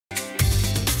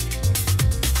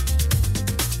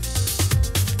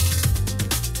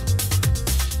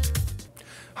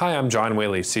Hi, I'm John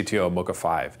Whaley, CTO of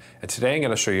Moka5, and today I'm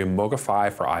going to show you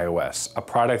Moka5 for iOS, a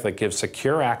product that gives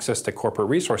secure access to corporate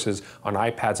resources on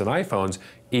iPads and iPhones,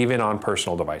 even on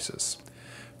personal devices.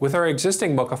 With our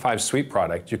existing Moka5 Suite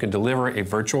product, you can deliver a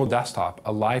virtual desktop,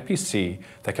 a live PC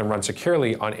that can run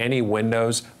securely on any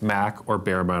Windows, Mac, or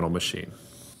bare metal machine.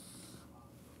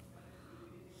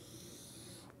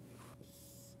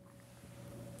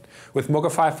 With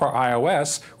Moka5 for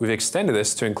iOS, we've extended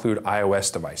this to include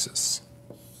iOS devices.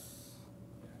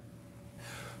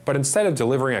 But instead of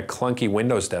delivering a clunky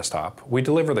Windows desktop, we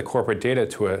deliver the corporate data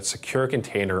to a secure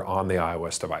container on the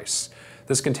iOS device.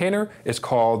 This container is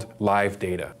called Live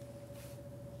Data,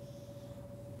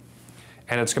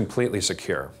 and it's completely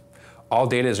secure. All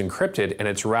data is encrypted, and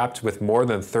it's wrapped with more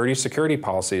than 30 security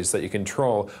policies that you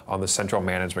control on the central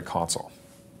management console.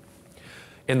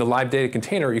 In the Live Data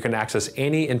container, you can access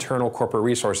any internal corporate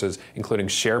resources, including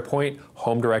SharePoint,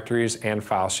 home directories, and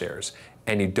file shares,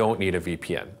 and you don't need a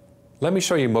VPN. Let me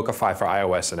show you Moka5 for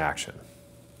iOS in action.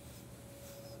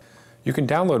 You can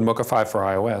download Moka5 for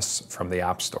iOS from the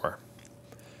App Store.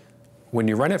 When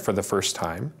you run it for the first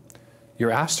time,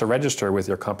 you're asked to register with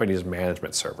your company's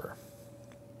management server.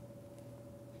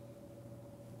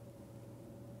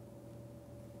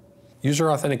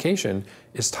 User authentication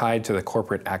is tied to the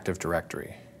corporate Active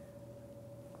Directory.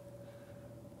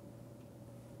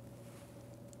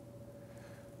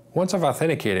 Once I've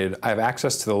authenticated, I have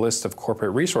access to the list of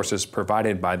corporate resources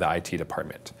provided by the IT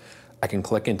department. I can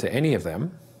click into any of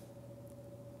them,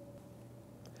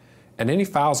 and any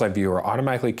files I view are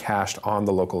automatically cached on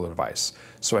the local device,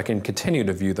 so I can continue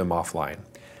to view them offline.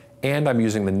 And I'm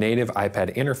using the native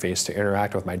iPad interface to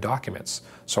interact with my documents,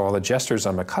 so all the gestures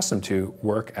I'm accustomed to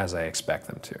work as I expect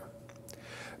them to.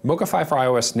 Moka5 for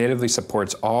iOS natively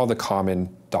supports all the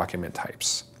common document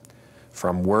types,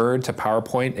 from Word to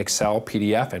PowerPoint, Excel,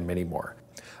 PDF, and many more.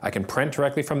 I can print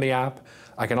directly from the app.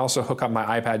 I can also hook up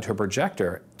my iPad to a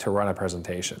projector to run a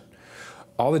presentation.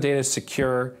 All the data is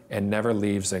secure and never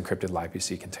leaves the encrypted Live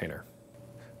PC container.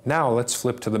 Now let's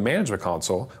flip to the management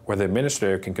console, where the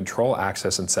administrator can control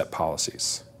access and set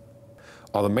policies.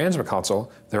 On the management console,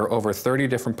 there are over 30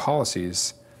 different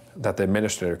policies that the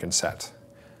administrator can set.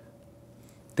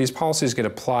 These policies get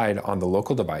applied on the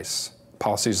local device.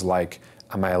 Policies like,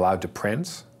 am I allowed to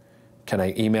print? Can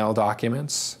I email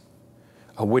documents?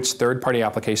 Which third-party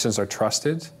applications are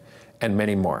trusted? And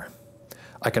many more.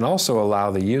 I can also allow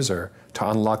the user to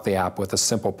unlock the app with a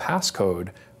simple passcode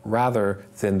rather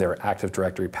than their Active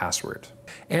Directory password,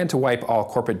 and to wipe all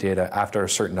corporate data after a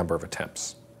certain number of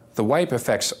attempts. The wipe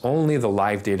affects only the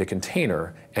Live Data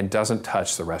container and doesn't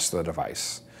touch the rest of the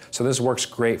device. So this works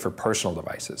great for personal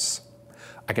devices.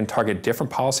 I can target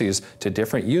different policies to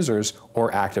different users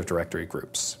or Active Directory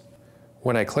groups.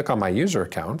 When I click on my user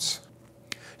accounts,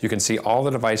 you can see all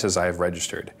the devices I have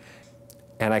registered,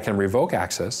 and I can revoke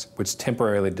access, which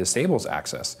temporarily disables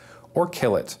access, or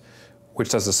kill it, which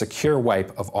does a secure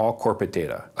wipe of all corporate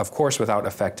data, of course without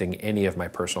affecting any of my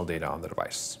personal data on the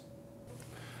device.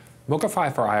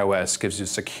 Moka5 for iOS gives you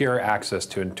secure access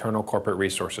to internal corporate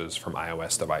resources from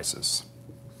iOS devices.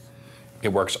 It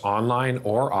works online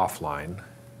or offline,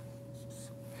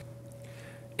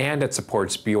 and it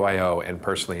supports BYO and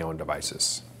personally owned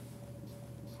devices.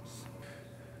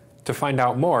 To find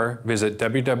out more, visit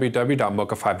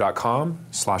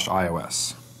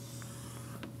www.moka5.com/iOS.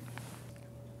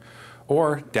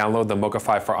 Or download the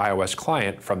Moka5 for iOS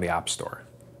client from the App Store.